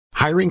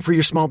Hiring for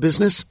your small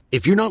business?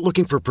 If you're not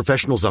looking for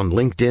professionals on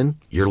LinkedIn,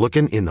 you're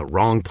looking in the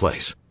wrong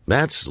place.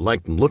 That's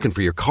like looking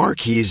for your car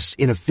keys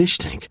in a fish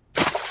tank.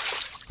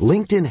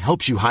 LinkedIn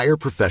helps you hire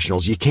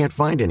professionals you can't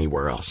find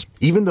anywhere else,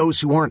 even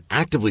those who aren't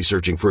actively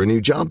searching for a new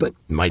job but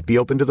might be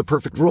open to the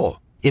perfect role.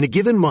 In a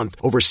given month,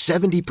 over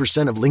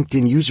 70% of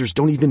LinkedIn users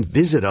don't even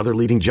visit other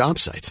leading job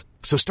sites.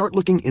 So start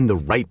looking in the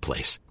right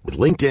place. With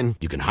LinkedIn,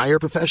 you can hire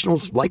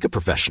professionals like a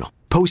professional.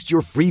 Post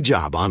your free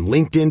job on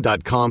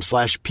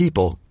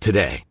linkedin.com/people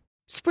today.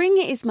 Spring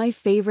is my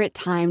favorite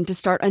time to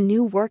start a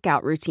new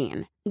workout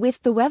routine.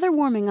 With the weather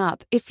warming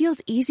up, it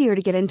feels easier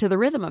to get into the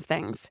rhythm of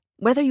things.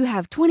 Whether you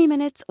have 20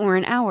 minutes or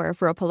an hour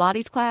for a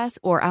Pilates class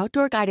or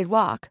outdoor guided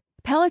walk,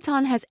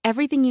 Peloton has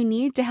everything you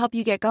need to help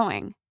you get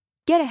going.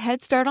 Get a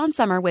head start on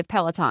summer with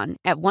Peloton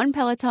at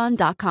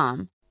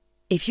onepeloton.com.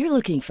 If you're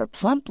looking for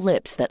plump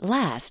lips that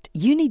last,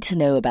 you need to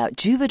know about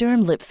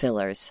Juvederm lip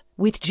fillers.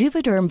 With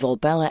Juvederm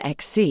Volbella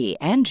XC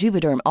and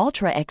Juvederm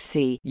Ultra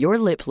XC, your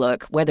lip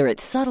look, whether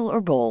it's subtle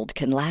or bold,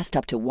 can last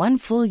up to 1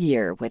 full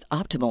year with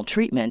optimal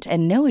treatment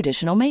and no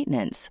additional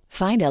maintenance.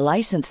 Find a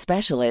licensed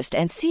specialist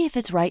and see if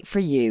it's right for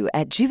you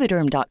at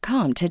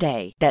Juvederm.com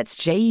today. That's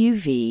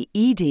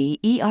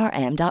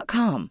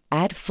JUVEDERM.com.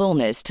 Add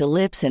fullness to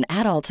lips in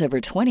adults over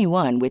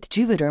 21 with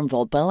Juvederm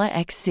Volbella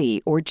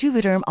XC or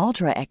Juvederm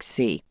Ultra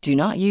XC. Do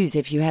not use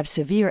if you have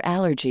severe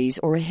allergies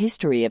or a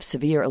history of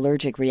severe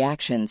allergic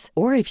reactions,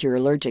 or if you're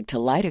allergic to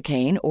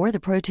lidocaine or the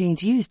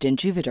proteins used in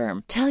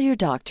Juvederm. Tell your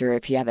doctor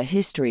if you have a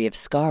history of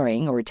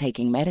scarring or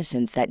taking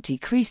medicines that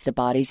decrease the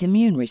body's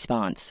immune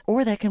response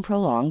or that can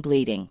prolong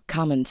bleeding.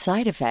 Common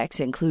side effects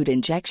include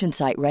injection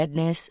site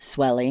redness,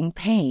 swelling,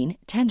 pain,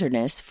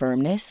 tenderness,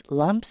 firmness,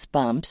 lumps,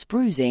 bumps,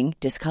 bruising,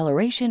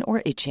 discoloration,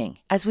 or itching.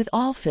 As with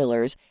all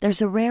fillers,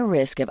 there's a rare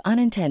risk of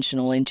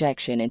unintentional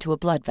injection into a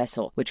blood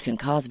vessel, which can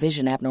cause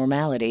vision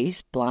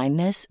abnormalities,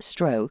 blindness,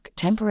 stroke,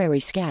 temporary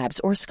scabs,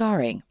 or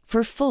scarring.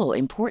 For full,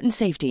 important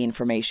safety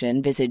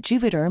information, visit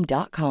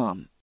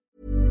Juvederm.com.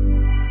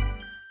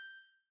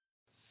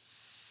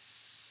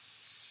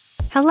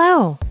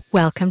 Hello,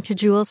 welcome to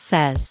Jules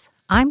Says.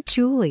 I'm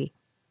Julie.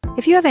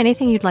 If you have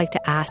anything you'd like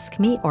to ask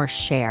me or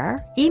share,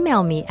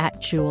 email me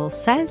at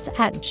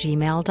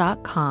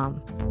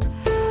julessays@gmail.com.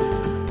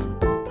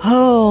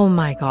 Oh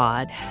my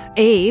God.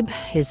 Abe,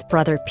 his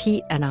brother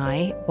Pete, and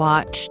I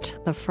watched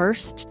the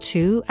first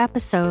 2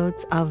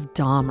 episodes of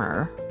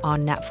Dahmer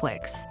on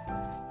Netflix.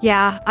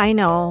 Yeah, I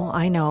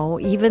know.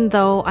 Even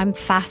though I'm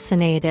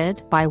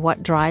fascinated by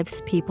what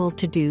drives people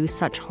to do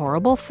such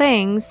horrible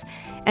things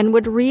and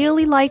would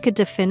really like a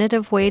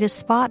definitive way to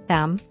spot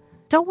them,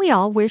 don't we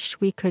all wish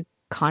we could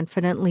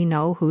confidently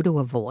know who to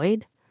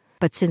avoid?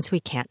 But since we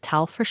can't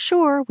tell for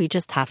sure, we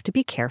just have to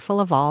be careful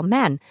of all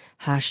men.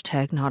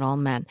 Hashtag not all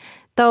men.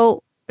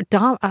 Though,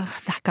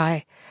 that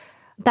guy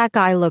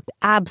looked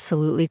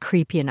absolutely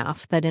creepy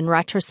enough that in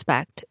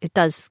retrospect, it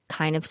does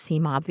kind of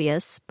seem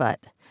obvious,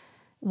 but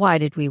why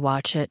did we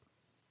watch it?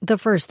 The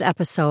first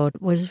episode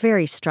was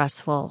very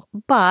stressful,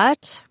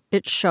 but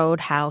it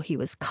showed how he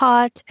was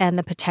caught and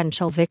the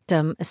potential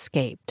victim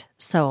escaped.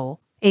 So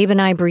Abe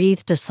and I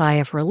breathed a sigh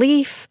of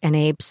relief, and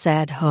Abe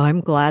said, "Oh, I'm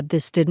glad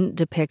this didn't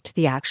depict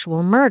the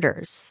actual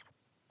murders."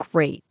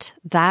 Great.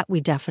 That we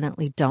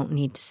definitely don't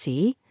need to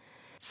see.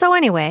 So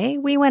anyway,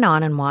 we went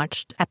on and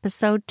watched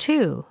episode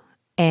 2,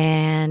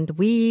 and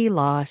we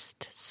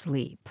lost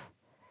sleep.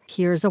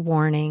 Here's a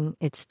warning.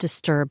 It's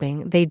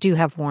disturbing. They do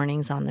have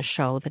warnings on the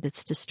show that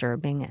it's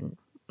disturbing, and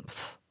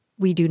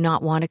we do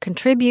not want to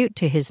contribute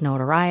to his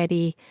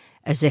notoriety,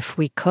 as if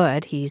we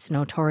could. He's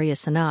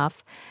notorious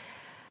enough.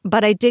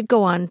 But I did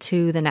go on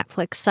to the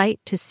Netflix site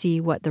to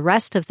see what the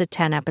rest of the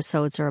 10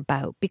 episodes are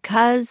about,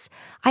 because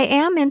I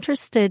am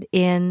interested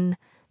in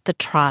the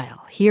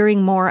trial,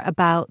 hearing more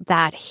about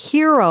that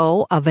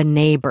hero of a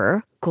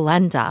neighbor,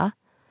 Glenda,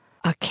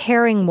 a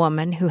caring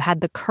woman who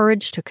had the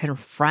courage to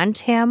confront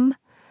him,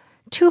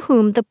 to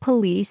whom the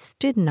police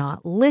did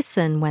not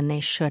listen when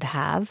they should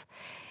have,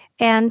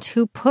 and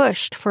who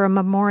pushed for a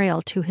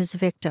memorial to his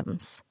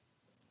victims.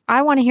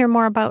 I want to hear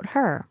more about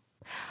her.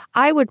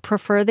 I would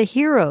prefer the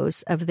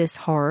heroes of this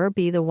horror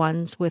be the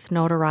ones with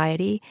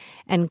notoriety,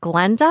 and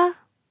Glenda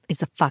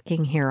is a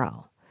fucking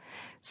hero.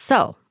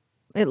 So,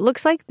 it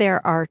looks like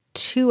there are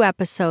 2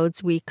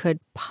 episodes we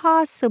could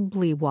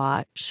possibly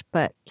watch,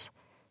 but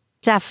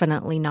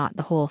definitely not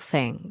the whole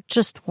thing.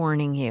 Just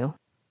warning you.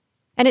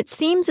 And it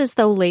seems as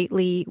though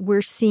lately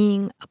we're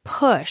seeing a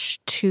push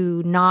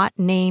to not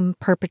name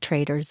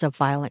perpetrators of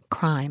violent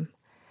crime.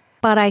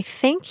 But I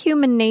think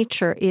human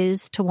nature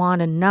is to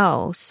want to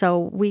know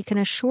so we can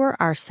assure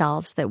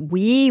ourselves that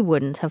we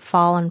wouldn't have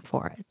fallen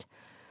for it,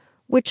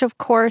 which of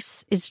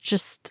course is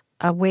just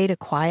a way to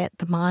quiet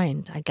the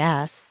mind, I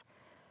guess.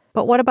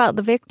 But what about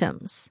the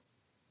victims?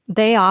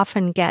 They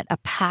often get a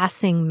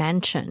passing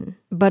mention,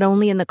 but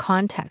only in the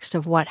context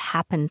of what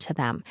happened to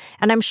them.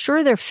 And I'm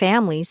sure their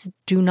families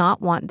do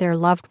not want their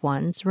loved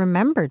ones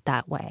remembered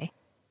that way.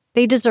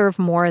 They deserve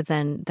more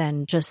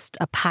than just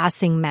a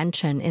passing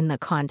mention in the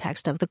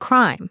context of the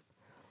crime.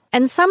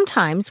 And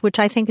sometimes, which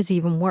I think is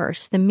even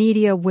worse, the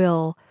media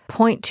will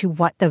point to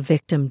what the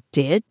victim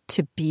did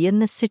to be in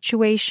this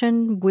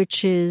situation,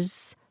 which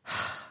is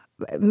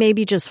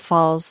maybe just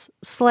falls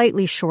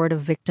slightly short of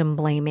victim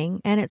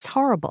blaming, and it's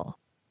horrible.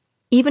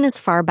 Even as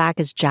far back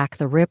as Jack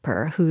the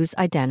Ripper, whose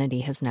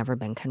identity has never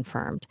been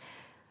confirmed.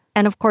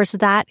 And of course,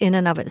 that in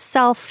and of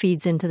itself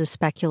feeds into the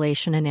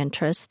speculation and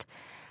interest.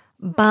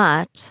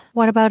 But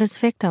what about his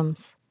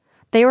victims?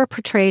 They were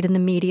portrayed in the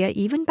media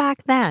even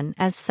back then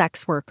as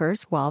sex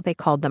workers. Well, they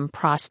called them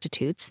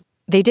prostitutes.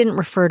 They didn't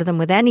refer to them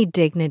with any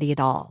dignity at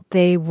all.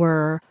 They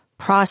were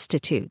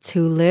prostitutes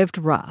who lived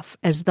rough,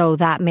 as though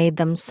that made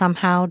them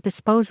somehow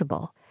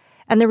disposable.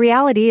 And the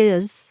reality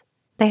is,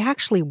 they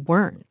actually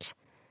weren't.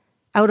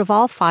 Out of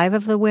all 5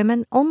 of the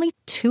women, only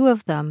 2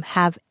 of them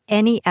have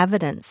any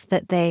evidence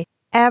that they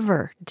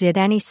ever did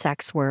any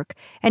sex work,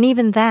 and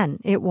even then,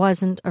 it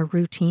wasn't a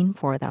routine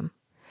for them.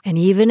 And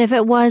even if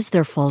it was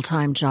their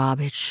full-time job,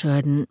 it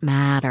shouldn't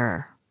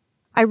matter.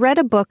 I read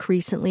a book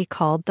recently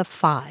called The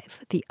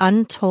Five, The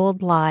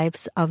Untold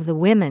Lives of the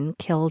Women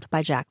Killed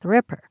by Jack the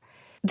Ripper.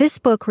 This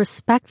book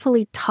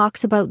respectfully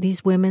talks about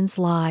these women's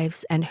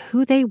lives and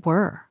who they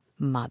were.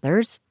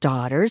 Mothers,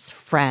 daughters,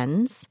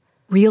 friends,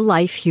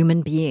 real-life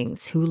human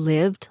beings who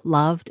lived,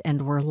 loved,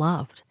 and were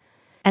loved.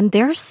 And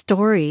their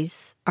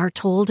stories are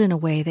told in a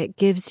way that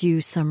gives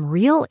you some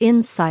real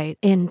insight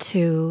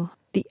into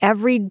the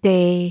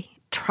everyday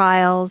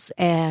trials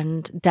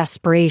and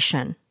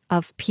desperation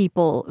of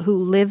people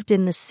who lived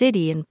in the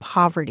city in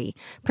poverty,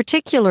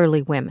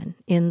 particularly women,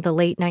 in the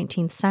late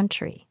 19th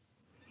century.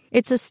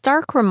 It's a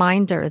stark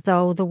reminder,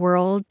 though the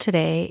world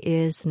today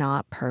is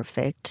not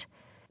perfect.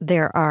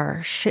 There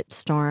are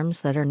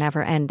shitstorms that are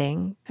never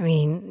ending. I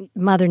mean,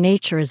 Mother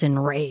Nature is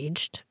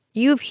enraged.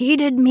 You've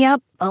heated me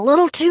up a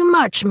little too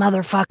much,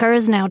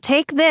 motherfuckers. Now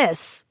take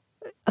this.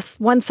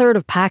 1/3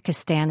 of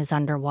Pakistan is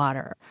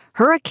underwater.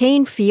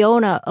 Hurricane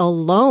Fiona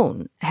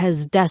alone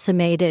has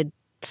decimated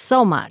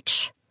so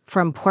much,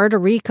 from Puerto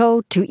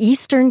Rico to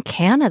eastern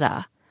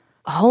Canada.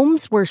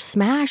 Homes were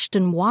smashed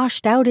and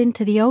washed out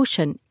into the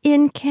ocean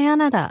in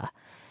Canada.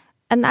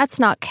 And that's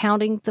not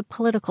counting the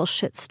political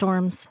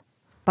shitstorms.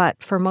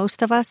 But for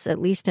most of us,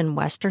 at least in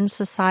Western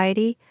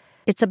society,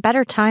 it's a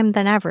better time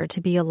than ever to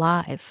be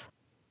alive.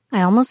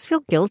 I almost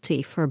feel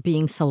guilty for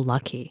being so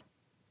lucky.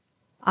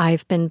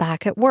 I've been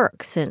back at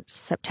work since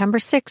September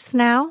 6th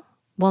now.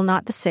 Well,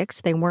 not the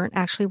 6th. They weren't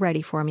actually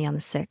ready for me on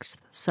the 6th.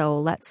 So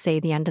let's say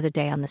the end of the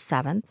day on the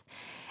 7th.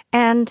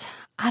 And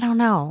I don't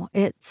know,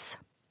 it's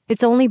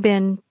only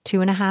been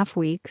 2.5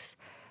 weeks,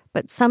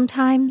 but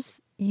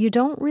sometimes you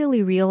don't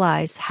really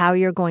realize how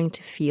you're going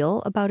to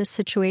feel about a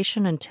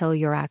situation until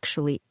you're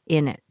actually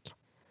in it.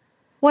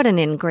 What an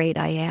ingrate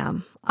I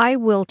am. I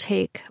will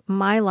take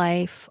my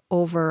life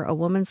over a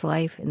woman's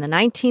life in the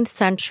 19th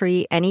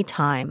century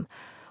anytime,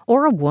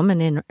 or a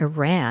woman in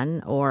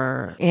Iran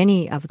or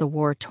any of the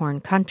war-torn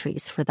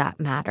countries for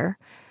that matter.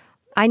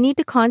 I need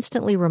to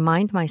constantly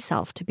remind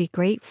myself to be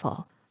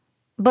grateful.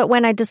 But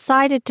when I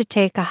decided to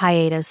take a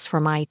hiatus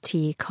from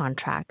IT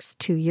contracts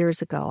 2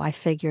 years ago, I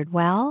figured,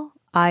 well,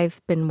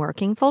 I've been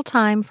working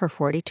full-time for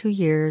 42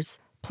 years,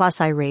 plus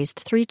I raised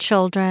 3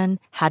 children,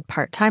 had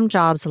part-time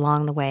jobs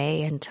along the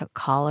way, and took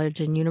college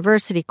and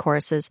university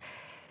courses.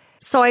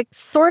 So I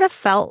sort of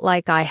felt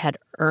like I had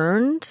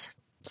earned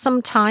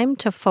some time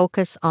to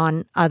focus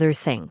on other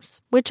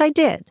things, which I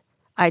did.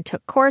 I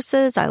took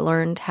courses, I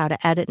learned how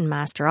to edit and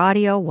master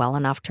audio well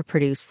enough to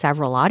produce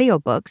several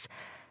audiobooks,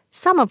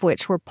 some of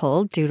which were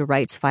pulled due to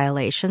rights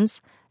violations.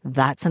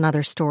 That's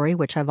another story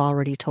which I've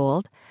already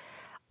told.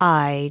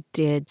 I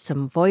did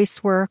some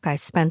voice work. I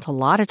spent a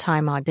lot of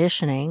time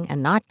auditioning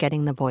and not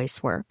getting the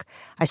voice work.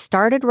 I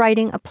started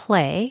writing a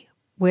play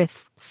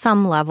with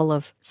some level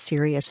of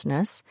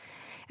seriousness,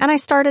 and I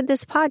started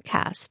this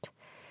podcast.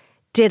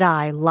 Did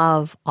I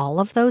love all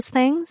of those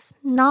things?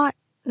 Not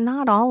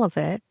all of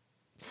it.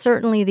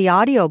 Certainly the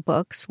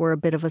audiobooks were a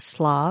bit of a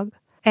slog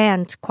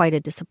and quite a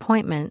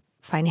disappointment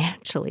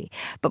financially.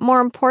 But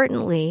more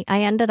importantly,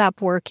 I ended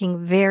up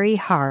working very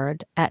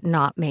hard at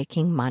not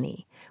making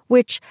money,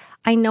 which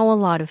I know a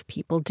lot of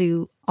people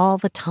do all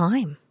the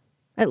time.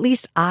 At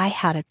least I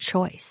had a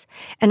choice,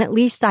 and at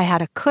least I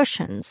had a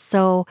cushion,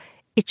 so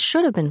it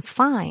should have been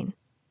fine.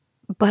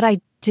 But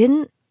I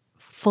didn't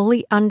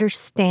fully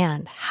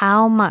understand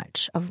how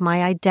much of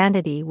my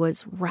identity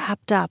was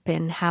wrapped up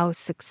in how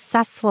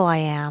successful I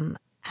am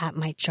at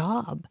my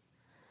job.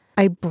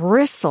 I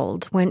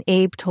bristled when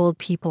Abe told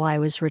people I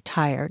was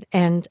retired,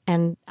 and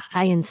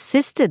I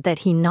insisted that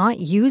he not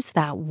use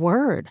that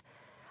word.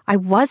 I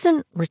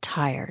wasn't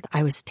retired.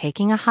 I was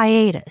taking a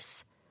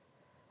hiatus.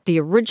 The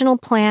original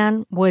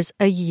plan was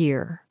a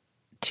year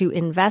to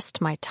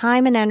invest my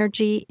time and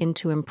energy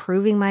into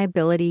improving my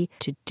ability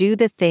to do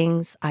the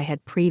things I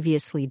had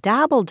previously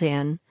dabbled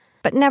in,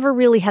 but never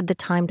really had the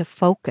time to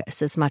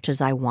focus as much as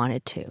I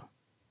wanted to.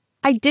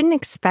 I didn't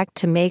expect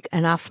to make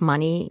enough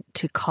money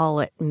to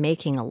call it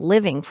making a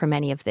living from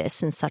any of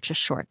this in such a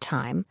short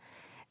time.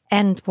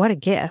 And what a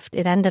gift.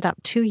 It ended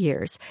up 2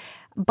 years.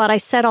 But I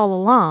said all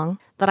along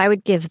that I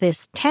would give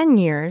this 10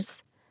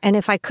 years And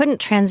if I couldn't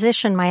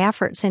transition my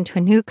efforts into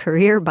a new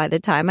career by the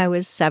time I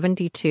was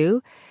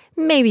 72,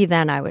 maybe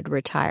then I would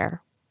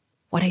retire.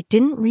 What I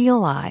didn't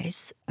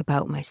realize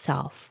about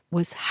myself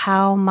was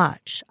how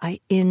much I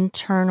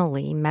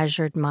internally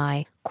measured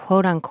my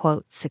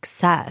quote-unquote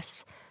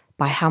success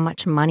by how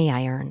much money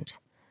I earned.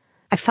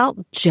 I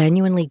felt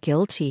genuinely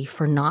guilty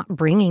for not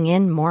bringing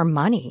in more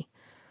money.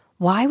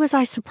 Why was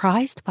I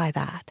surprised by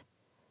that?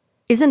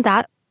 Isn't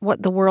that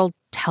what the world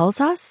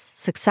tells us?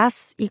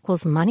 Success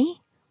equals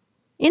money?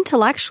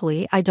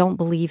 Intellectually, I don't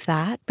believe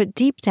that, but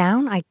deep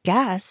down, I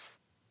guess,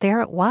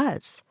 there it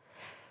was.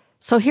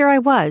 So here I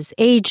was,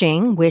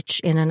 aging, which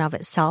in and of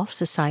itself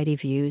society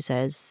views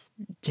as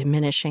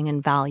diminishing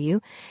in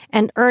value,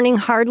 and earning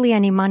hardly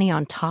any money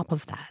on top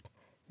of that.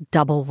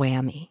 Double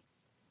whammy.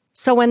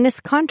 So when this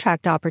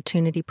contract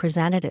opportunity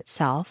presented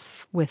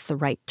itself with the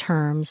right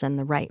terms and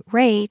the right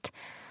rate,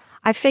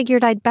 I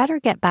figured I'd better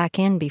get back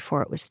in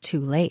before it was too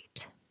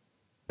late.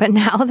 But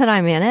now that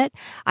I'm in it,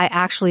 I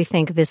actually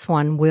think this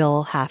one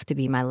will have to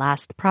be my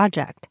last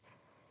project.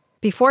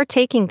 Before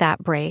taking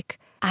that break,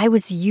 I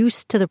was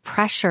used to the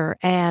pressure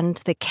and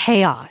the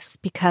chaos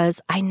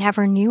because I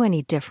never knew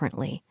any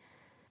differently.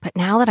 But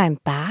now that I'm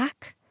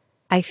back,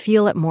 I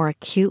feel it more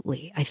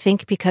acutely, I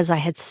think because I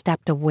had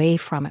stepped away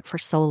from it for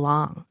so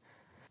long.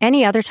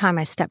 Any other time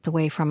I stepped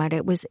away from it,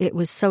 it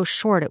was so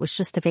short. It was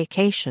just a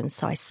vacation,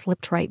 so I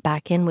slipped right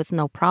back in with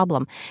no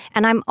problem.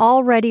 And I'm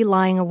already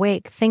lying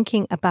awake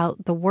thinking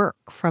about the work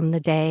from the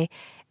day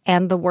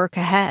and the work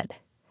ahead.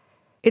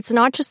 It's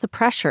not just the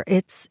pressure,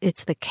 it's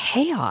the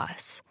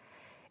chaos.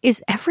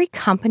 Is every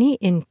company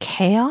in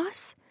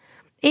chaos?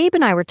 Abe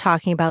and I were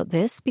talking about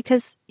this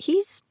because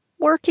he's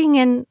working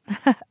in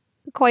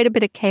quite a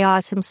bit of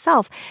chaos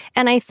himself.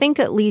 And I think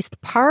at least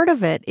part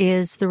of it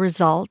is the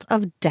result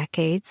of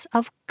decades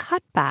of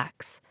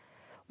cutbacks.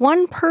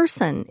 One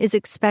person is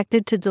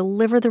expected to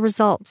deliver the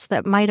results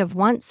that might have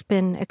once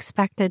been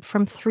expected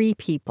from 3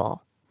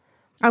 people.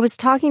 I was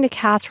talking to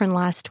Catherine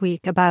last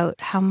week about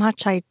how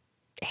much I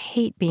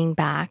hate being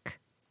back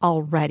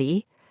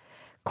already.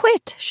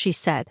 Quit, she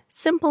said.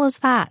 Simple as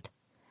that.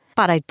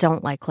 But I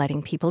don't like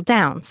letting people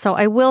down, so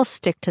I will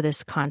stick to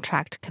this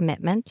contract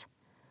commitment.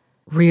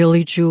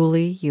 Really,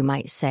 Julie, you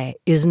might say,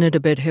 isn't it a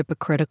bit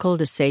hypocritical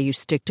to say you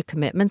stick to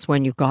commitments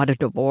when you got a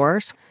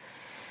divorce?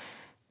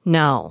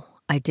 No,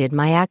 I did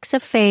my ex a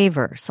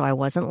favor, so I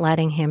wasn't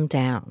letting him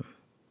down.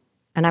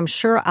 And I'm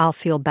sure I'll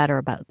feel better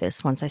about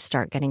this once I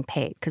start getting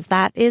paid, because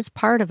that is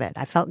part of it.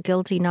 I felt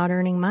guilty not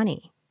earning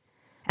money.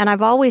 And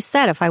I've always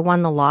said if I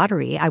won the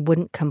lottery, I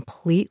wouldn't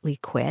completely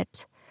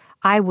quit.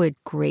 I would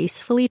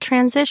gracefully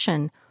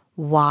transition.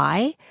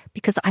 Why?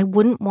 Because I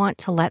wouldn't want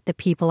to let the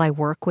people I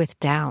work with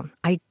down.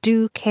 I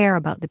do care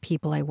about the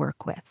people I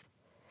work with.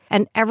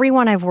 And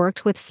everyone I've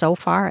worked with so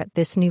far at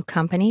this new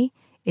company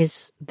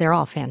they're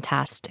all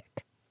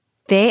fantastic.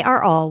 They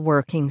are all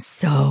working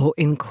so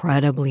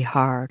incredibly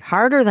hard,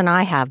 harder than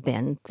I have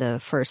been the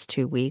first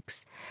 2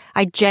 weeks.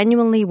 I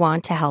genuinely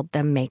want to help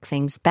them make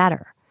things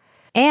better.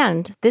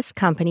 And this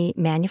company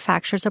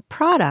manufactures a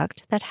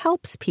product that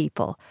helps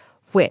people,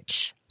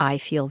 which I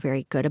feel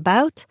very good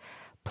about.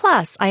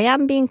 Plus, I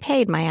am being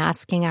paid my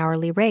asking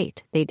hourly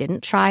rate. They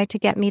didn't try to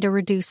get me to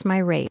reduce my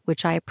rate,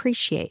 which I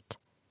appreciate.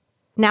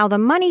 Now, the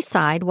money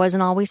side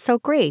wasn't always so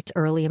great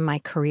early in my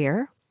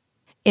career.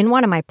 In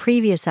one of my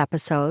previous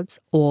episodes,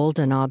 Old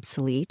and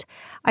Obsolete,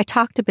 I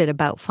talked a bit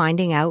about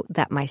finding out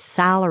that my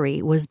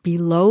salary was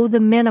below the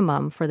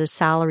minimum for the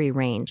salary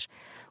range,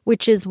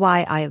 which is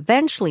why I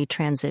eventually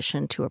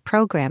transitioned to a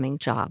programming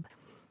job.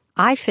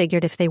 I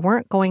figured if they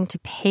weren't going to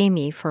pay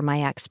me for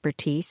my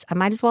expertise, I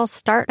might as well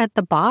start at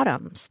the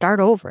bottom, start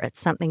over at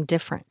something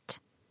different.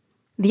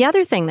 The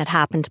other thing that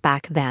happened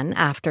back then,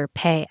 after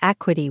pay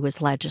equity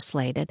was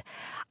legislated,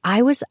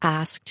 I was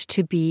asked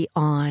to be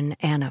on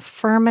an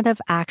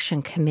affirmative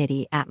action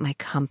committee at my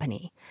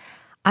company.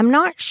 I'm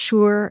not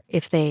sure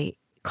if they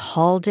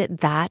called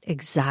it that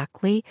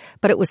exactly,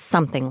 but it was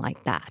something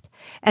like that.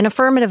 And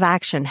affirmative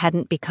action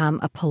hadn't become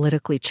a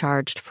politically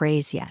charged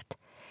phrase yet.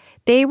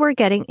 They were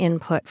getting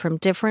input from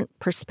different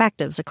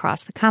perspectives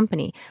across the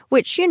company,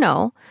 which,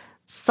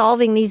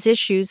 solving these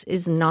issues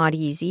is not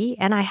easy,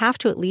 and I have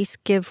to at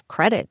least give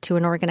credit to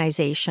an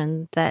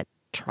organization that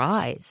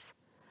tries.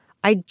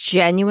 I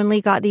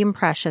genuinely got the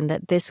impression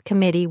that this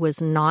committee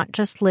was not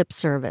just lip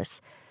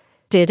service.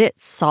 Did it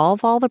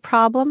solve all the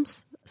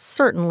problems?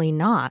 Certainly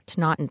not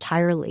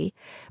entirely,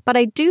 but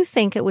I do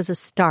think it was a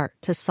start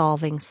to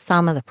solving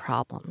some of the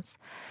problems.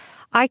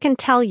 I can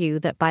tell you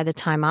that by the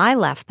time I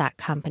left that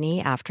company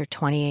after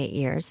 28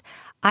 years,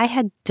 I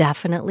had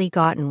definitely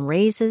gotten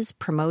raises,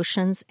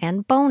 promotions,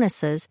 and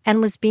bonuses and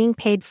was being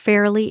paid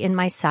fairly in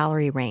my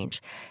salary range.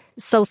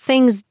 So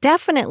things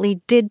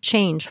definitely did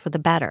change for the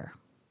better.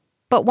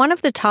 But one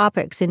of the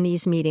topics in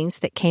these meetings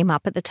that came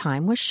up at the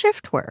time was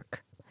shift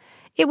work.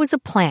 It was a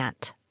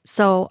plant.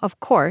 So,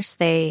 of course,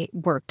 they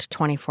worked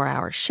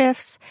 24-hour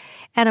shifts.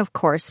 And, of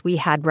course, we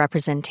had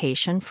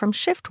representation from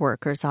shift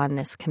workers on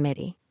this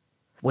committee.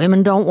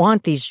 Women don't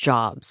want these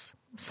jobs,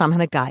 some of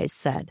the guys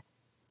said.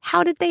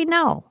 How did they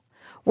know?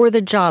 Were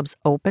the jobs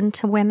open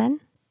to women?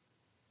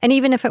 And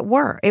even if it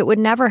were, it would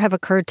never have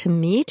occurred to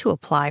me to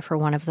apply for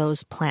one of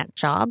those plant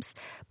jobs.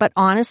 But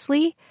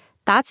honestly,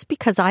 that's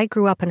because I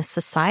grew up in a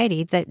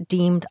society that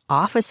deemed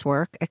office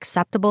work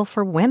acceptable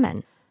for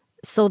women.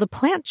 So the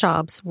plant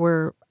jobs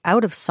were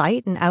out of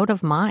sight and out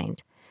of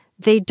mind.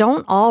 They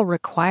don't all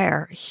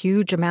require a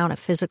huge amount of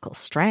physical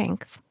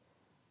strength.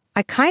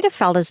 I kind of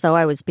felt as though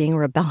I was being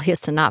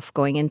rebellious enough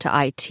going into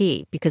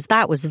IT because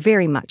that was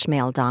very much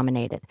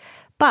male-dominated.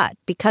 But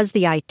because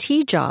the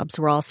IT jobs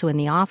were also in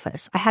the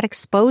office, I had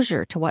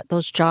exposure to what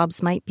those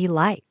jobs might be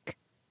like.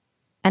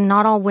 And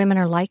not all women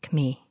are like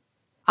me.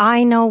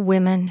 I know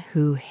women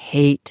who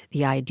hate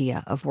the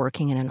idea of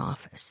working in an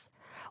office.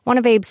 One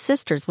of Abe's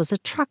sisters was a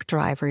truck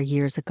driver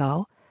years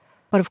ago.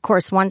 But of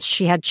course, once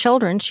she had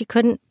children, she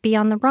couldn't be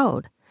on the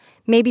road.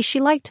 Maybe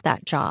she liked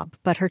that job,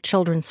 but her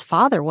children's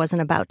father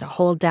wasn't about to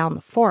hold down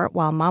the fort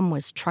while Mom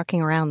was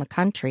trucking around the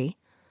country.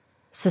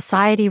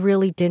 Society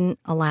really didn't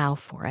allow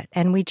for it,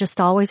 and we just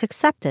always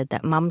accepted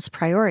that Mom's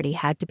priority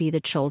had to be the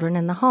children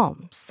in the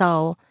home.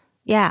 So,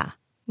 yeah,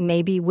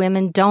 maybe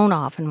women don't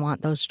often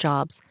want those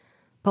jobs.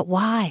 But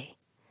why?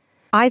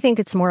 I think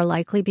it's more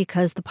likely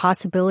because the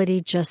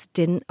possibility just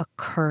didn't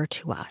occur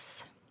to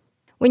us.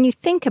 When you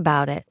think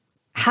about it,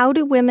 how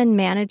do women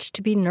manage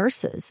to be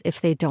nurses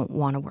if they don't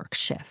want to work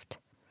shift?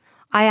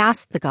 I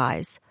asked the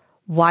guys,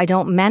 why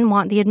don't men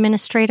want the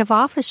administrative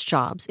office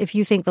jobs? If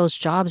you think those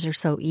jobs are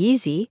so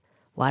easy,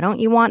 why don't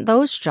you want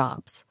those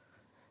jobs?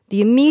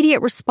 The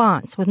immediate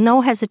response, with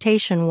no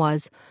hesitation,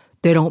 was,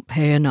 they don't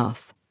pay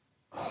enough.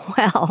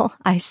 Well,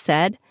 I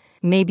said,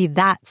 maybe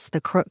that's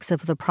the crux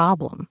of the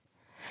problem.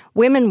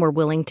 Women were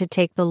willing to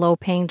take the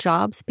low-paying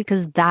jobs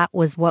because that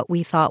was what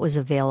we thought was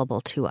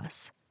available to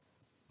us.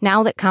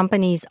 Now that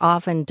companies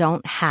often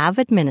don't have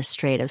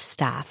administrative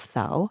staff,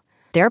 though,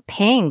 they're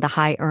paying the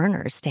high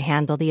earners to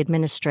handle the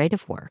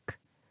administrative work.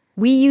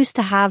 We used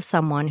to have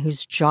someone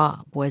whose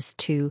job was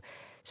to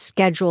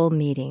schedule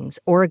meetings,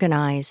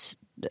 organize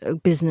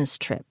business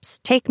trips,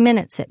 take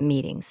minutes at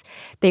meetings.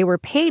 They were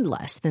paid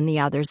less than the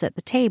others at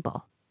the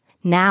table.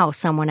 Now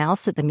someone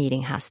else at the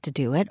meeting has to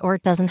do it, or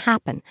it doesn't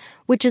happen,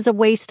 which is a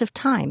waste of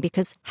time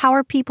because how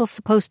are people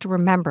supposed to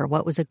remember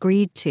what was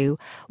agreed to,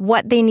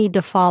 what they need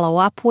to follow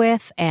up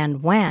with,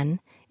 and when,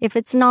 if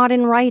it's not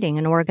in writing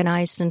and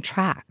organized and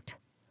tracked?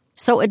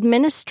 So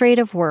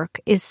administrative work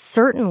is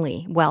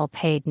certainly well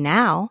paid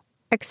now,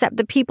 except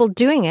the people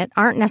doing it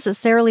aren't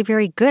necessarily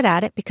very good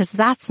at it because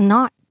that's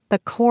not the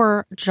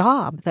core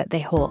job that they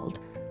hold.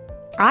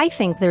 I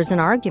think there's an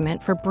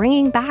argument for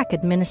bringing back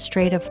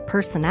administrative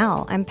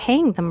personnel and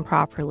paying them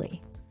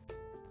properly.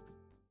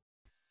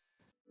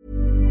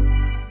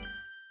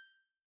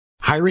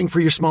 Hiring for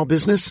your small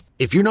business?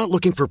 If you're not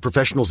looking for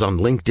professionals on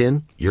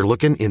LinkedIn, you're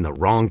looking in the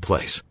wrong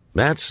place.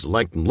 That's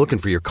like looking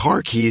for your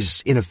car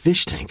keys in a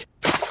fish tank.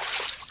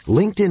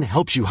 LinkedIn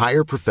helps you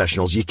hire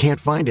professionals you can't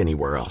find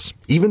anywhere else,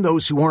 even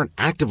those who aren't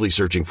actively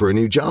searching for a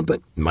new job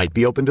but might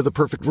be open to the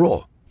perfect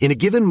role. In a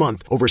given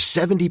month, over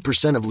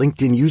 70% of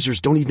LinkedIn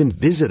users don't even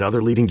visit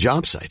other leading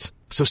job sites.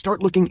 So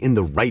start looking in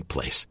the right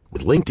place.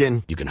 With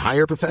LinkedIn, you can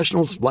hire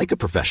professionals like a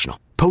professional.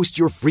 Post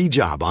your free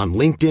job on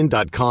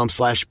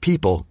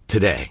linkedin.com/people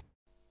today.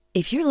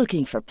 If you're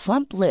looking for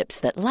plump lips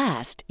that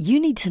last, you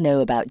need to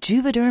know about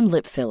Juvederm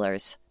lip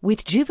fillers.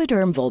 With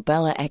Juvederm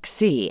Volbella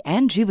XC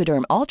and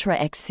Juvederm Ultra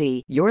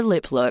XC, your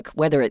lip look,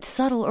 whether it's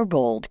subtle or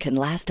bold, can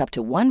last up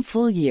to 1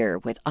 full year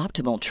with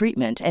optimal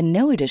treatment and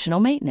no additional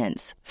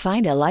maintenance.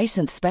 Find a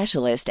licensed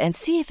specialist and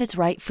see if it's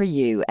right for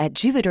you at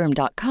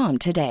Juvederm.com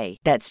today.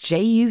 That's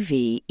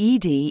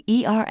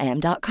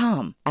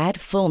JUVEDERM.com.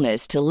 Add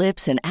fullness to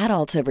lips in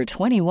adults over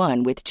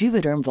 21 with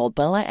Juvederm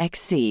Volbella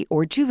XC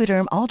or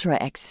Juvederm Ultra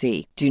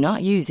XC. Do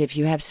not use if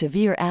you have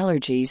severe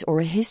allergies or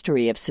a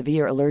history of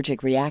severe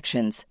allergic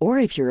reactions, or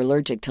if you're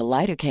allergic to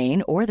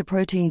lidocaine or the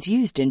proteins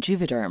used in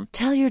Juvederm.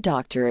 Tell your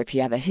doctor if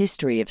you have a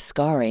history of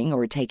scarring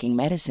or taking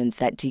medicines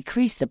that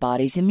decrease the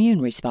body's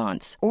immune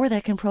response or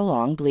that can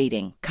prolong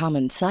bleeding.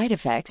 Common side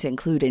effects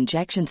include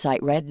injection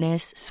site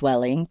redness,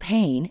 swelling,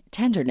 pain,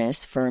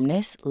 tenderness,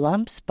 firmness,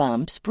 lumps,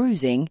 bumps,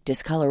 bruising,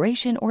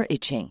 discoloration, or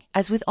itching.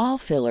 As with all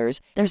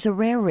fillers, there's a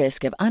rare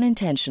risk of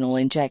unintentional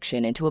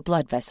injection into a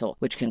blood vessel,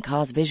 which can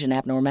cause vision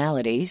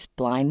abnormalities,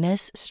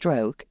 blindness,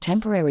 stroke,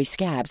 temporary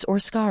scabs, or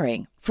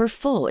scarring. For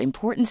full,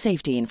 important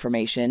safety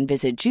information,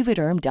 visit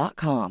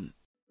Juvederm.com.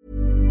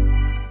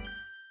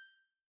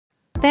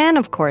 Then,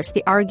 of course,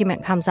 the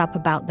argument comes up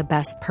about the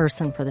best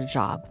person for the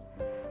job.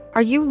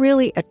 Are you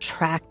really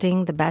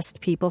attracting the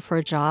best people for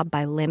a job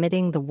by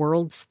limiting the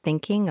world's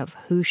thinking of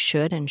who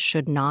should and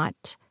should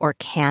not or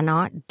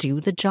cannot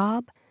do the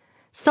job?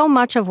 So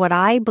much of what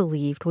I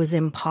believed was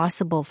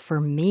impossible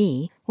for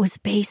me was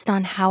based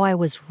on how I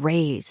was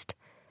raised.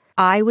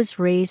 I was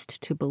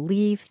raised to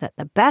believe that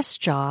the best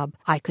job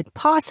I could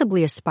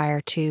possibly aspire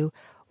to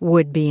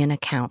would be an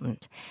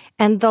accountant.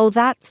 And though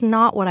that's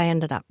not what I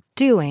ended up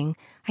doing,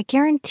 I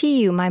guarantee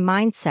you my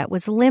mindset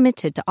was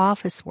limited to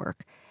office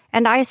work.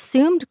 And I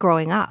assumed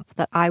growing up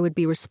that I would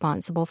be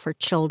responsible for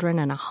children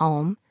and a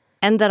home,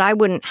 and that I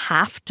wouldn't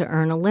have to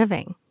earn a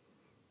living.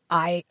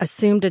 I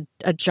assumed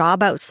a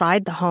job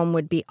outside the home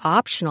would be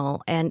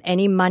optional and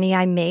any money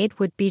I made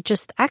would be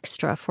just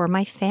extra for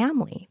my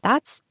family.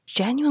 That's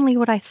genuinely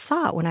what I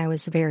thought when I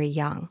was very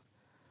young.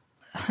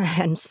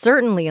 And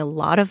certainly a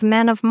lot of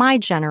men of my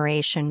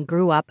generation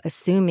grew up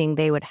assuming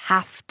they would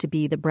have to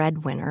be the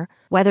breadwinner,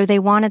 whether they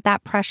wanted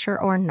that pressure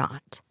or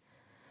not,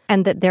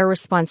 and that their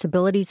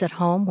responsibilities at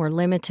home were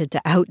limited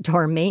to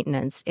outdoor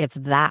maintenance, if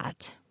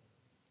that.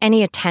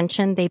 Any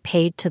attention they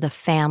paid to the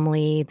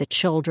family, the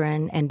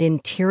children, and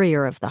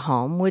interior of the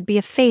home would be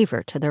a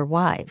favor to their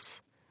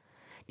wives.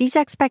 These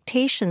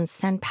expectations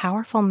send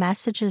powerful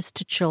messages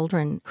to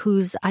children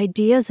whose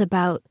ideas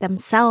about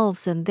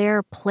themselves and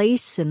their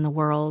place in the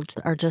world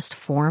are just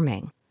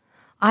forming.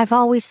 I've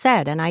always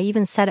said, and I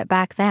even said it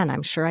back then,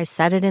 I'm sure I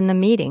said it in the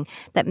meeting,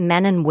 that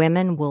men and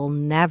women will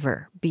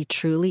never be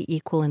truly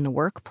equal in the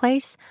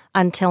workplace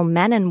until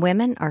men and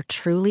women are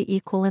truly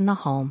equal in the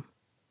home.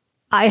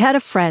 I had a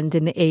friend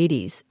in the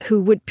 80s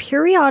who would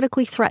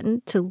periodically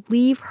threaten to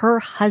leave her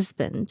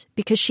husband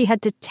because she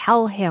had to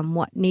tell him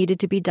what needed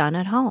to be done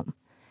at home.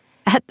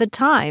 At the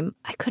time,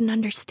 I couldn't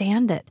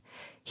understand it.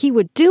 He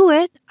would do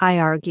it, I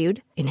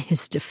argued, in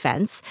his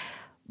defense.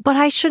 But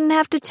I shouldn't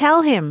have to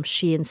tell him,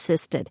 she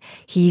insisted.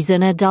 He's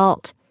an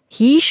adult.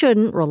 He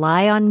shouldn't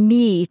rely on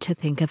me to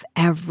think of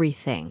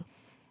everything.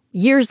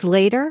 Years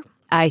later,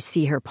 I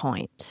see her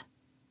point.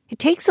 It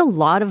takes a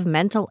lot of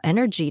mental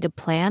energy to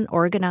plan,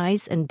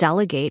 organize, and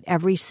delegate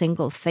every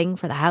single thing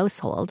for the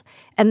household,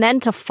 and then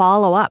to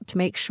follow up to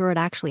make sure it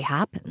actually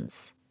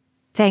happens.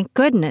 Thank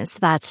goodness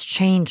that's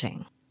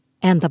changing.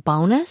 And the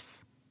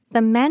bonus?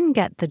 The men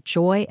get the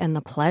joy and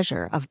the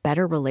pleasure of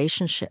better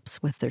relationships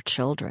with their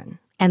children.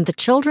 And the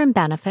children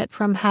benefit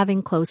from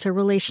having closer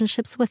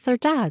relationships with their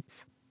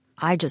dads.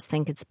 I just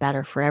think it's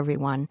better for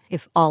everyone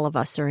if all of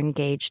us are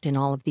engaged in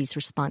all of these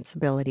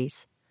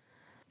responsibilities.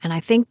 And I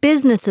think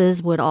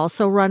businesses would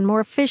also run more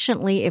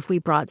efficiently if we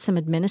brought some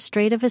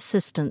administrative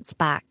assistants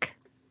back.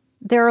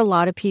 There are a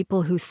lot of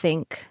people who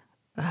think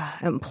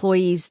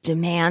employees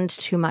demand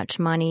too much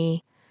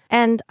money.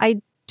 And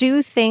I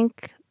do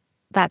think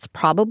that's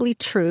probably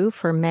true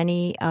for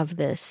many of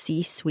the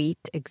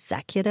C-suite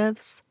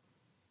executives.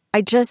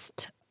 I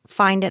just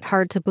find it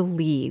hard to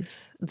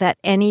believe that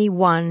any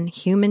one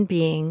human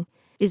being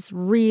is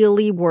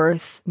really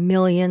worth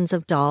millions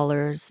of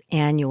dollars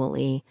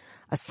annually,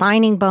 a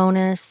signing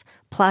bonus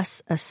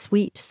plus a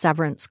sweet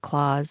severance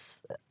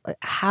clause.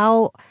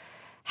 How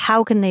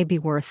can they be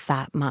worth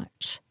that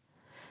much?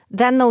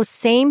 Then those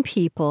same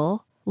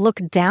people look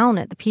down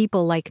at the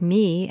people like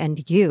me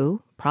and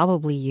you,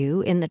 probably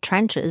you, in the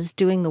trenches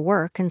doing the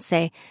work and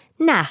say,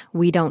 nah,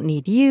 we don't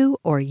need you,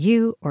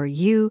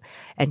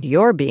 and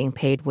you're being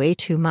paid way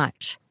too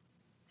much.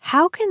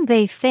 How can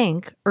they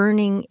think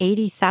earning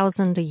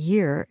 $80,000 a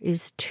year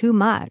is too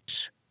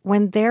much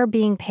when they're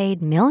being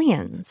paid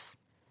millions?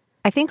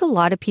 I think a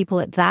lot of people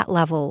at that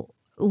level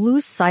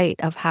lose sight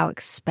of how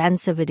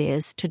expensive it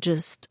is to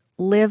just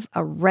live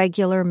a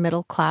regular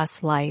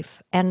middle-class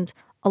life, and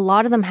a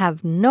lot of them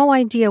have no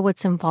idea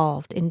what's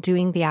involved in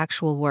doing the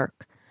actual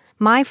work.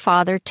 My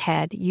father,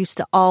 Ted, used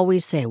to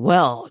always say,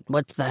 well,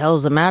 what the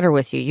hell's the matter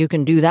with you? You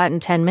can do that in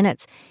 10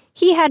 minutes.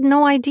 He had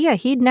no idea.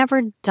 He'd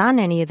never done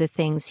any of the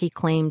things he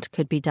claimed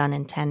could be done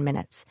in 10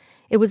 minutes.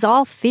 It was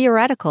all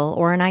theoretical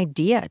or an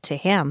idea to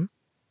him.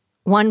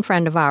 One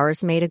friend of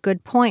ours made a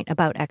good point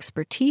about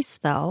expertise,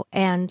 though,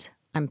 and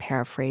I'm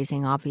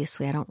paraphrasing,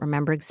 obviously. I don't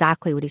remember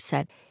exactly what he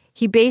said.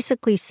 He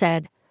basically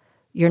said,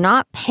 you're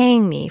not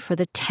paying me for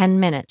the 10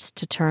 minutes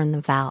to turn the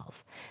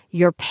valve.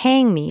 You're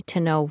paying me to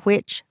know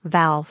which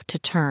valve to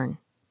turn.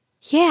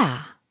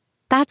 Yeah,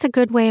 that's a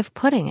good way of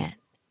putting it.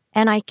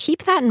 And I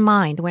keep that in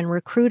mind when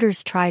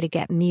recruiters try to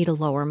get me to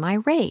lower my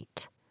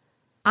rate.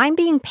 I'm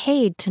being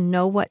paid to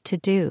know what to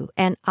do,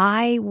 and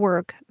I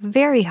work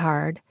very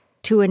hard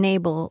to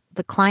enable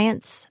the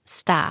client's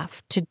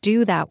staff to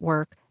do that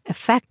work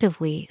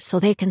effectively so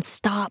they can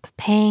stop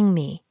paying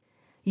me.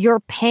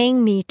 You're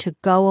paying me to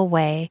go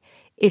away.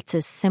 It's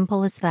as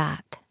simple as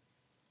that.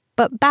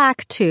 But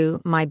back to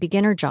my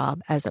beginner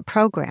job as a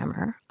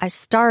programmer, I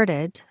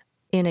started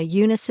in a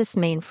Unisys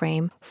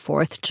mainframe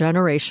 4th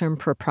generation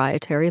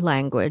proprietary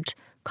language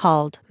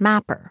called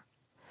Mapper.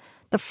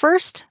 The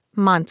first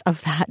month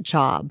of that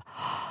job,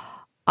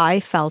 I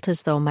felt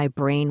as though my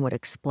brain would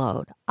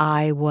explode.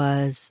 I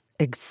was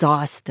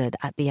exhausted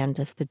at the end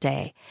of the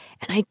day,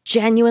 and I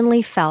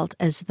genuinely felt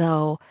as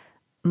though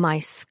my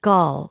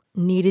skull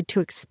needed to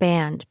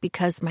expand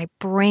because my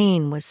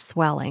brain was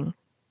swelling.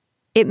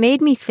 It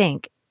made me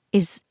think,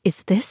 is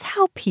this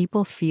how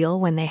people feel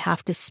when they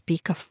have to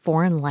speak a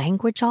foreign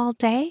language all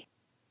day?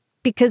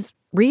 Because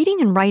reading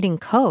and writing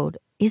code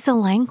is a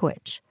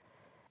language,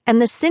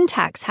 and the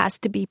syntax has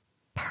to be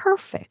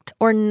perfect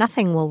or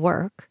nothing will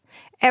work.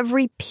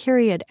 Every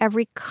period,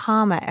 every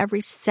comma,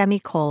 every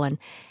semicolon,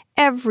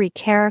 every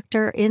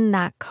character in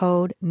that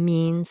code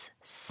means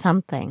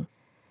something.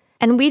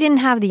 And we didn't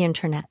have the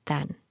internet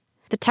then.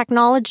 The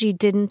technology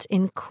didn't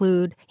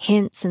include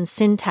hints and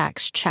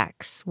syntax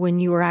checks when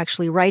you were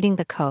actually writing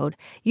the code.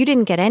 You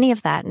didn't get any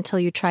of that until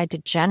you tried to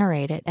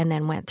generate it and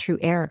then went through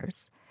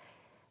errors.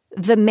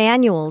 The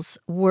manuals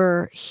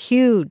were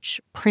huge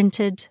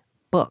printed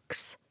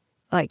books,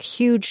 like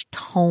huge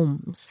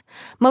tomes.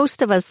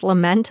 Most of us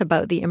lament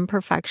about the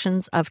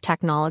imperfections of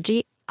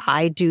technology.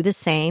 I do the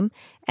same,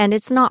 and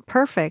it's not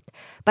perfect,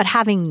 but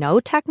having no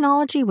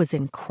technology was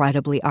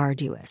incredibly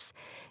arduous.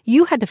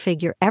 You had to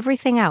figure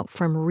everything out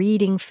from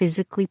reading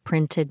physically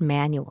printed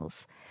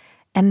manuals.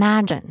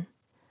 Imagine,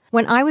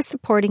 when I was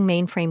supporting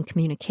mainframe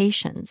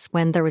communications,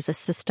 when there was a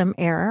system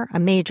error, a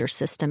major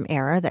system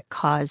error that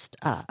caused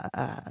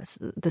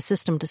the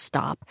system to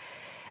stop,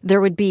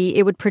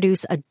 it would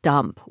produce a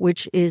dump,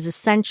 which is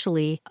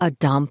essentially a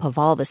dump of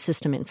all the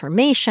system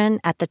information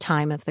at the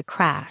time of the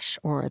crash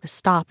or the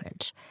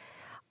stoppage.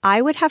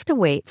 I would have to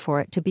wait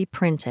for it to be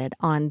printed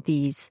on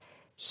these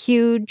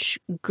huge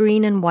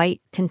green and white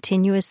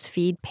continuous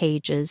feed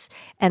pages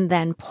and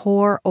then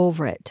pore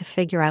over it to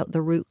figure out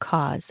the root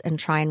cause and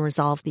try and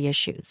resolve the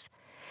issues.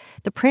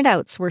 The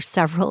printouts were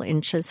several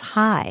inches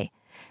high.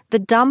 The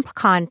dump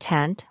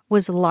content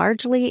was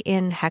largely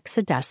in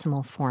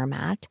hexadecimal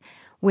format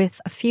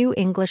with a few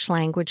English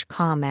language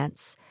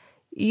comments,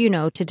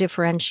 to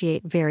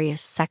differentiate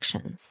various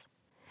sections.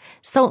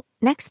 So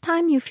next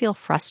time you feel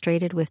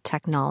frustrated with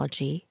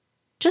technology,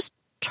 just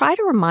try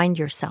to remind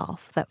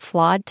yourself that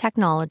flawed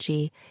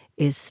technology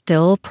is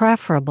still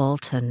preferable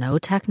to no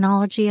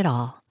technology at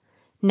all.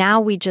 Now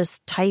we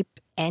just type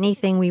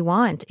anything we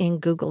want in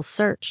Google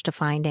search to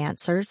find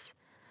answers.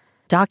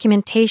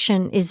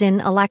 Documentation is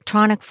in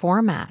electronic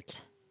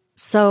format,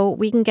 so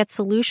we can get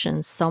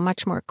solutions so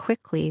much more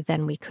quickly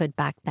than we could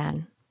back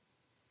then.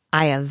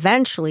 I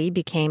eventually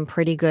became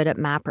pretty good at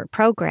mapper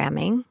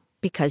programming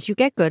because you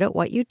get good at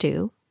what you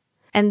do.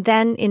 And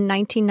then in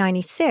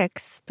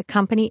 1996, the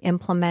company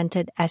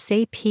implemented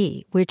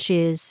SAP, which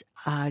is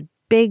a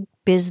big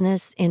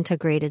business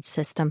integrated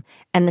system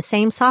and the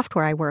same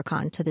software I work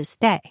on to this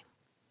day.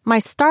 My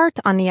start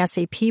on the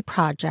SAP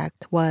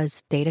project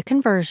was data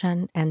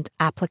conversion and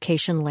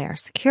application layer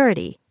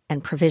security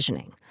and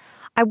provisioning.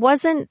 I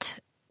wasn't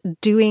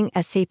doing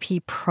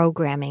SAP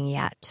programming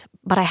yet,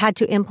 but I had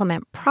to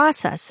implement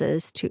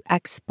processes to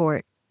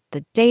export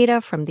the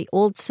data from the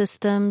old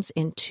systems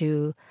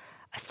into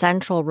a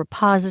central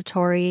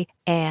repository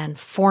and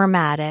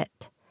format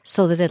it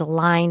so that it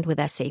aligned with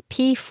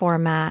SAP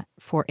format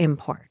for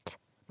import,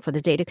 for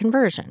the data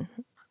conversion.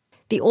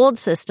 The old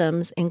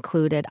systems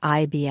included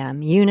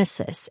IBM,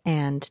 Unisys,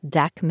 and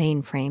DEC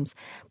mainframes.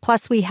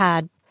 Plus, we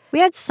had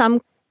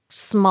some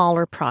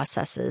smaller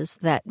processes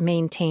that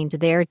maintained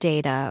their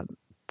data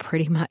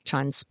pretty much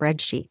on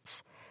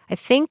spreadsheets. I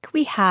think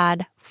we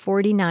had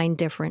 49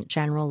 different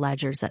general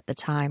ledgers at the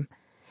time.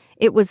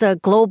 It was a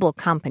global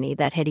company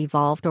that had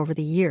evolved over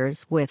the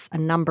years with a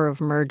number of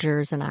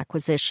mergers and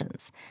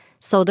acquisitions.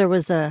 So there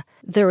was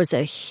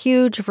a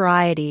huge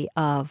variety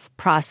of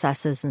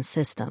processes and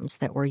systems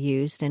that were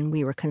used, and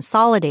we were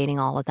consolidating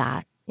all of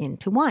that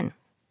into one.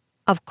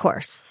 Of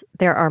course,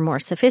 there are more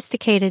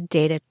sophisticated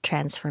data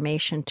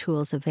transformation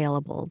tools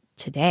available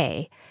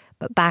today,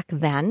 but back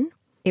then,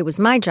 it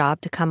was my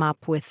job to come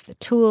up with the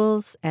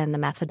tools and the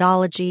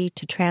methodology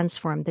to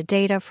transform the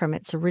data from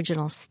its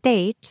original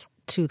state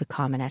to the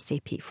common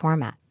SAP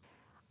format.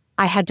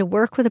 I had to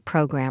work with a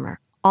programmer.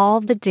 All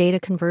the data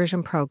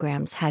conversion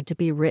programs had to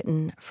be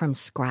written from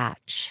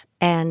scratch,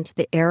 and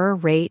the error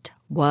rate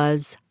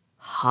was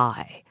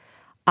high.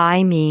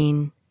 I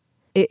mean,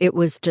 it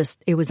was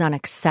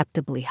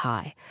unacceptably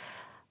high.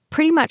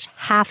 Pretty much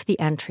half the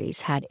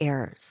entries had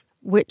errors,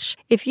 which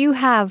if you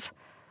have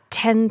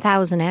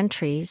 10,000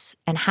 entries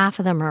and half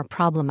of them are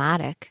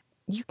problematic,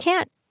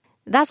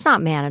 that's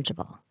not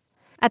manageable.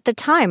 At the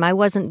time, I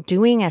wasn't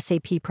doing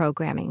SAP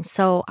programming,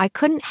 so I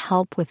couldn't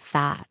help with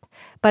that.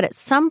 But at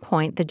some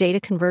point, the data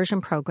conversion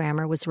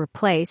programmer was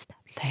replaced,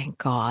 thank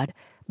God,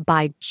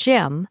 by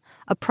Jim,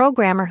 a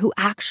programmer who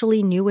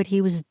actually knew what he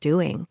was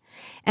doing.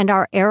 And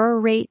our error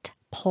rate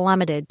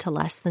plummeted to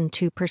less than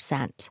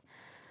 2%,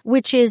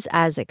 which is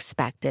as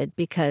expected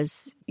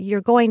because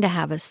you're going to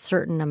have a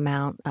certain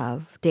amount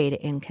of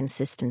data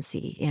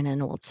inconsistency in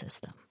an old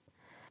system.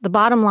 The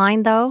bottom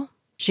line, though,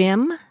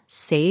 Jim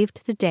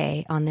saved the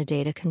day on the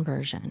data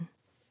conversion.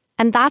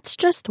 And that's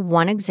just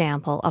one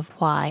example of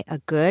why a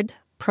good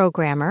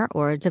programmer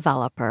or a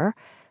developer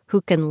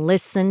who can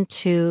listen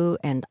to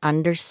and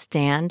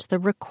understand the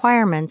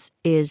requirements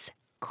is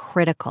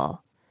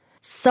critical.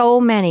 So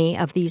many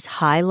of these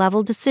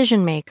high-level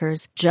decision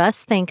makers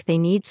just think they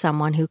need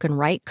someone who can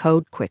write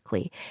code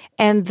quickly,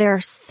 and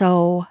they're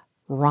so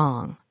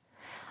wrong.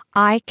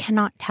 I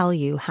cannot tell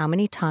you how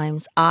many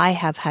times I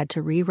have had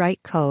to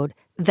rewrite code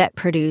that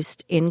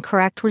produced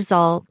incorrect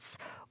results,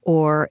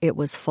 or it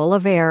was full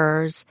of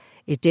errors,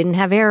 it didn't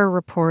have error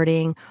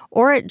reporting,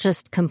 or it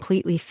just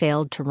completely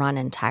failed to run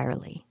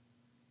entirely.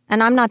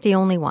 And I'm not the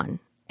only one.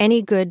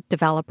 Any good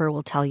developer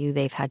will tell you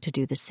they've had to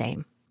do the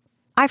same.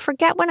 I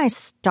forget when I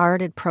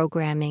started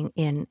programming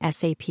in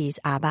SAP's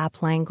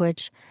ABAP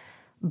language,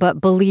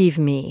 But believe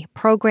me,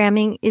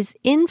 programming is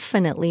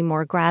infinitely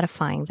more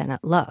gratifying than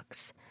it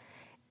looks.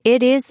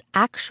 It is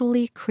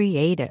actually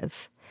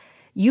creative.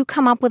 You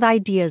come up with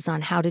ideas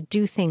on how to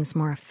do things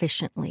more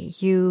efficiently.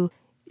 You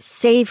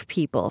save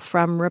people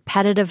from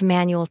repetitive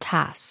manual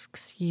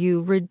tasks.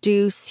 You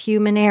reduce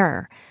human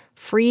error,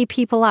 free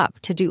people up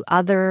to do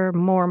other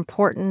more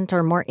important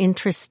or more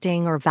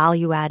interesting or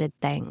value-added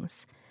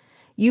things.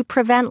 You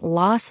prevent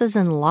losses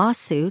and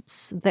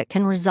lawsuits that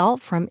can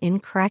result from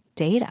incorrect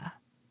data.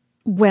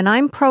 When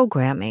I'm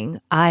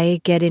programming,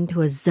 I get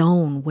into a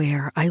zone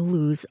where I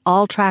lose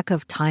all track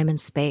of time and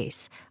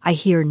space. I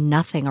hear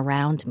nothing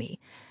around me.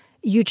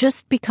 You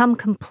just become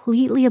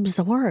completely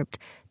absorbed.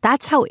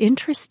 That's how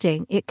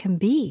interesting it can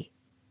be.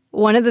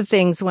 One of the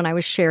things when I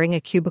was sharing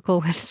a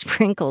cubicle with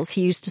Sprinkles,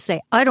 he used to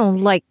say, "I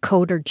don't like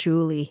Coder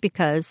Julie,"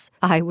 because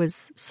I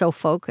was so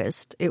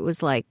focused. It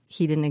was like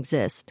he didn't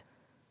exist.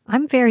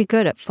 I'm very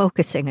good at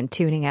focusing and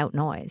tuning out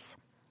noise.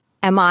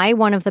 Am I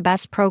one of the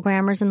best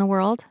programmers in the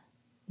world?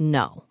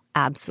 No,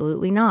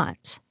 absolutely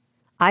not.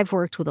 I've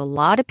worked with a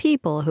lot of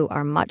people who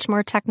are much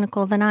more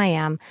technical than I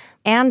am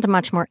and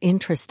much more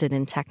interested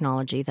in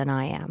technology than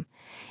I am.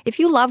 If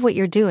you love what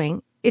you're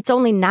doing, it's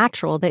only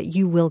natural that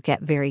you will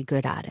get very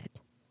good at it.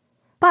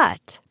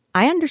 But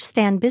I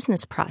understand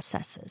business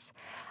processes.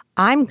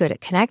 I'm good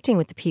at connecting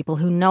with the people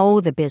who know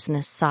the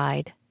business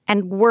side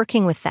and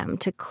working with them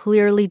to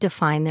clearly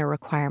define their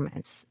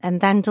requirements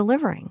and then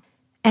delivering.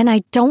 And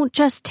I don't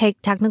just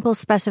take technical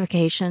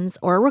specifications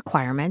or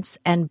requirements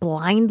and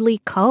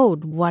blindly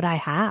code what I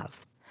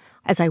have.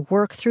 As I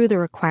work through the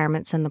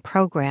requirements in the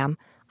program,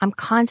 I'm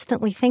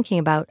constantly thinking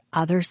about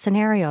other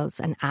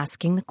scenarios and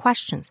asking the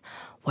questions.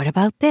 What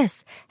about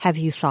this? Have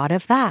you thought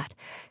of that?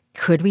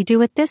 Could we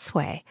do it this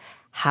way?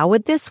 How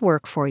would this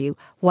work for you?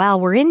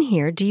 While we're in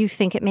here, do you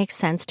think it makes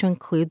sense to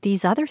include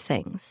these other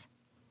things?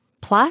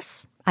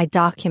 Plus, I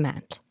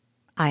document.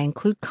 I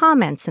include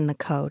comments in the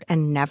code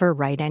and never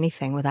write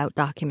anything without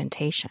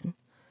documentation.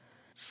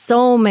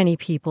 So many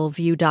people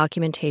view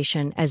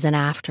documentation as an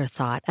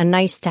afterthought, a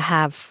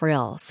nice-to-have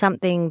frill,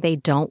 something they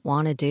don't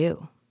want to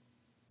do.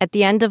 At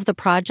the end of the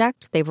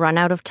project, they've run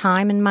out of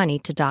time and money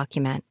to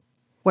document,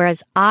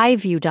 whereas I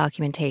view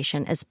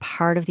documentation as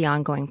part of the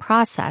ongoing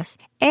process,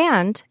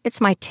 and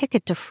it's my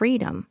ticket to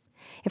freedom.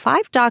 If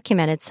I've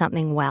documented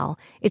something well,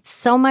 it's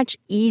so much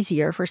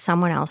easier for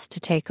someone else to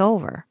take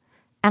over,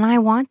 and I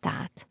want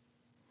that.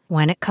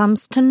 When it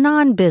comes to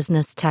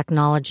non-business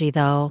technology,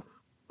 though,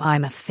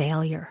 I'm a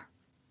failure.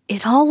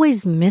 It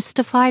always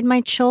mystified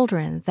my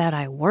children that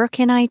I work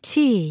in IT,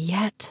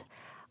 yet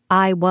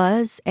I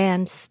was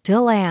and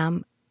still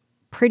am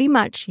pretty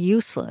much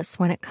useless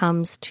when it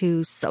comes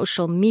to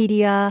social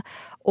media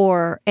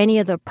or any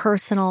of the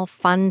personal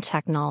fun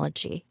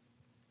technology.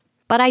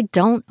 But I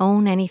don't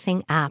own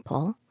anything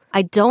Apple.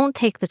 I don't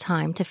take the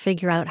time to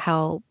figure out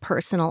how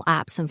personal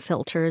apps and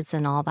filters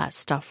and all that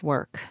stuff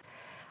work.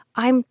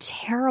 I'm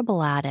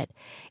terrible at it.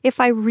 If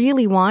I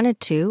really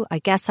wanted to, I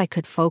guess I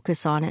could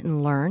focus on it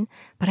and learn,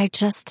 but I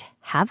just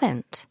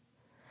haven't.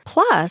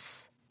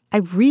 Plus, I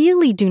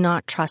really do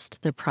not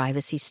trust the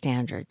privacy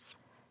standards.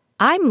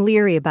 I'm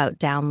leery about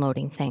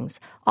downloading things.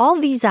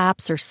 All these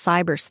apps are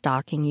cyber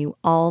stalking you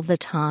all the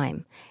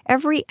time.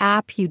 Every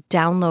app you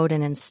download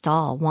and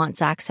install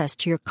wants access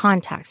to your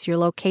contacts, your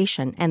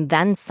location, and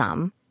then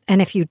some.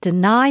 And if you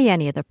deny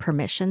any of the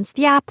permissions,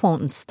 the app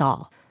won't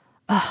install.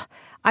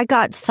 I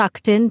got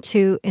sucked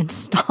into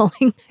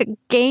installing a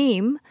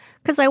game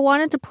because I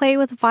wanted to play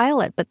with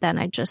Violet, but then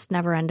I just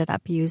never ended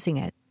up using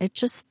it.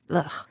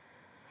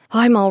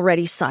 I'm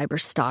already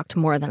cyber-stalked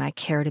more than I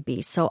care to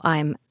be, so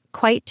I'm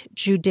quite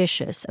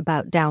judicious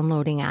about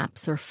downloading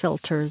apps or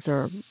filters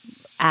or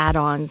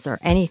add-ons or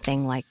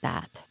anything like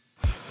that.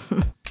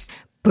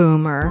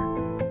 Boomer.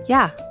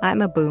 Yeah,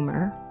 I'm a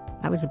boomer.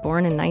 I was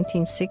born in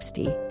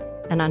 1960.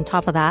 And on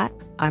top of that,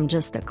 I'm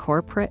just a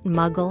corporate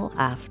muggle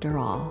after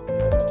all.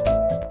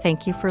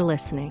 Thank you for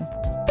listening.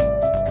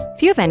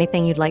 If you have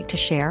anything you'd like to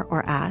share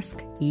or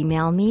ask,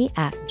 email me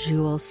at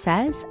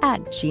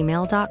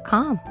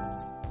julessays@gmail.com.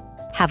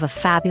 Have a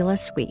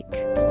fabulous week.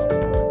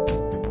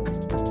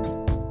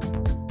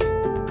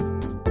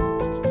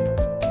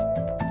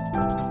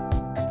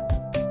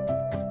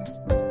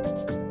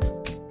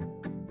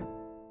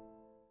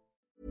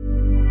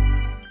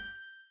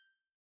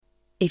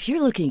 If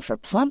you're looking for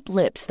plump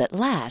lips that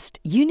last,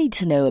 you need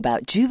to know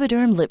about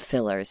Juvederm lip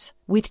fillers.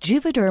 With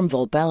Juvederm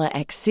Volbella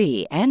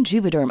XC and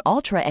Juvederm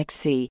Ultra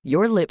XC,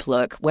 your lip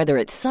look, whether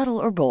it's subtle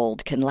or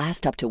bold, can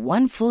last up to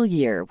 1 full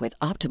year with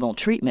optimal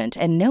treatment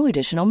and no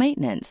additional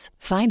maintenance.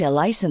 Find a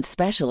licensed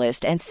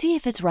specialist and see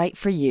if it's right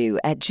for you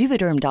at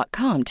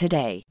Juvederm.com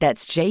today.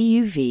 That's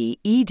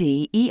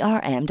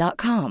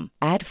JUVEDERM.com.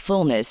 Add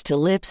fullness to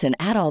lips in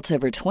adults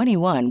over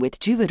 21 with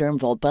Juvederm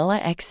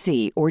Volbella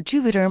XC or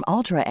Juvederm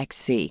Ultra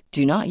XC.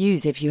 Do not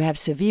use if you have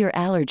severe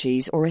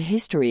allergies or a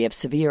history of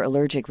severe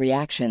allergic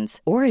reactions,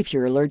 or if you're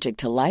you're allergic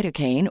to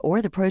lidocaine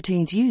or the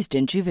proteins used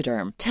in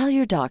Juvederm. Tell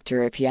your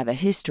doctor if you have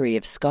a history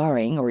of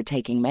scarring or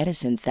taking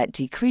medicines that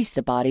decrease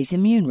the body's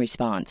immune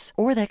response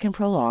or that can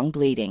prolong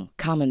bleeding.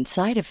 Common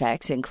side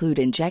effects include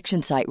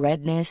injection site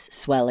redness,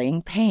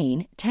 swelling,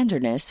 pain,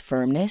 tenderness,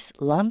 firmness,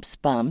 lumps,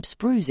 bumps,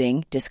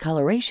 bruising,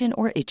 discoloration,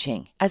 or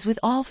itching. As with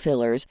all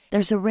fillers,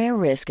 there's a rare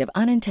risk of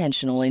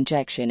unintentional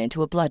injection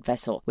into a blood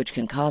vessel, which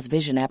can cause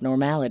vision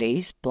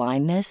abnormalities,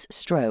 blindness,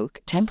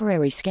 stroke,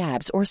 temporary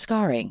scabs, or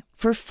scarring.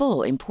 For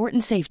full,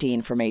 important safety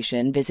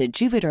information, visit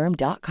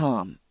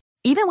Juvederm.com.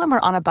 Even when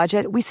we're on a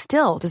budget, we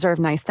still deserve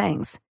nice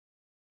things.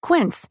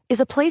 Quince is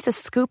a place to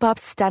scoop up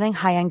stunning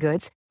high-end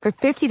goods for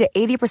 50 to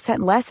 80%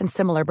 less than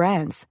similar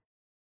brands.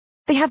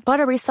 They have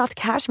buttery soft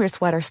cashmere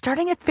sweaters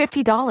starting at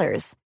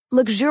 $50,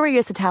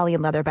 luxurious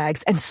Italian leather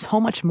bags, and so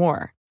much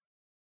more.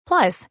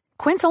 Plus,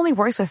 Quince only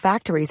works with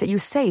factories that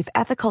use safe,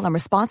 ethical, and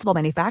responsible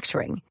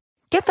manufacturing.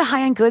 Get the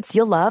high-end goods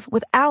you'll love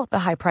without the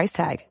high price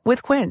tag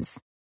with Quince.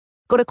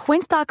 Go to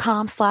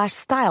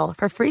quince.com/style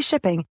for free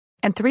shipping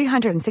and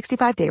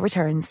 365-day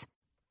returns.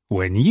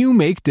 When you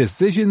make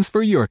decisions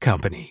for your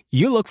company,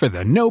 you look for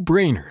the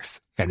no-brainers.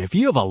 And if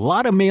you have a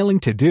lot of mailing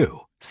to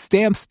do,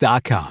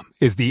 Stamps.com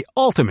is the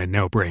ultimate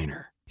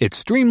no-brainer. It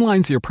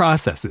streamlines your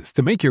processes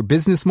to make your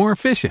business more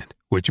efficient,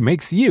 which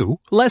makes you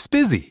less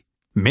busy.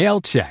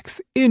 Mail checks,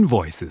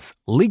 invoices,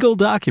 legal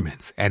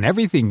documents, and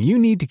everything you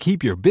need to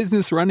keep your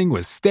business running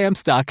with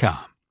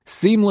Stamps.com.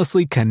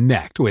 Seamlessly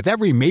connect with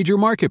every major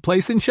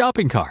marketplace and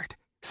shopping cart.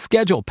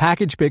 Schedule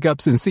package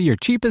pickups and see your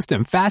cheapest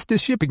and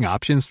fastest shipping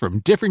options from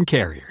different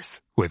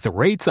carriers, with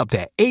rates up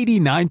to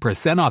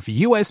 89% off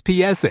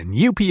USPS and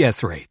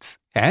UPS rates.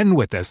 And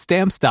with the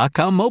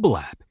Stamps.com mobile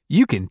app,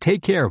 you can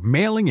take care of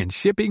mailing and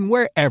shipping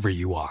wherever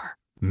you are.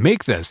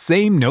 Make the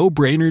same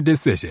no-brainer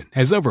decision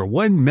as over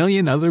 1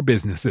 million other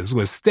businesses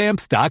with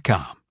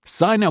Stamps.com.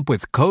 Sign up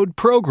with code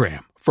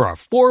PROGRAM for a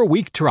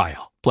 4-week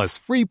trial, plus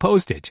free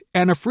postage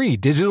and a free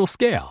digital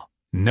scale.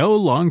 No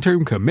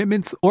long-term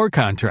commitments or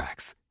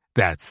contracts.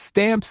 That's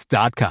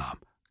Stamps.com.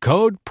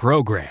 Code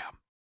PROGRAM.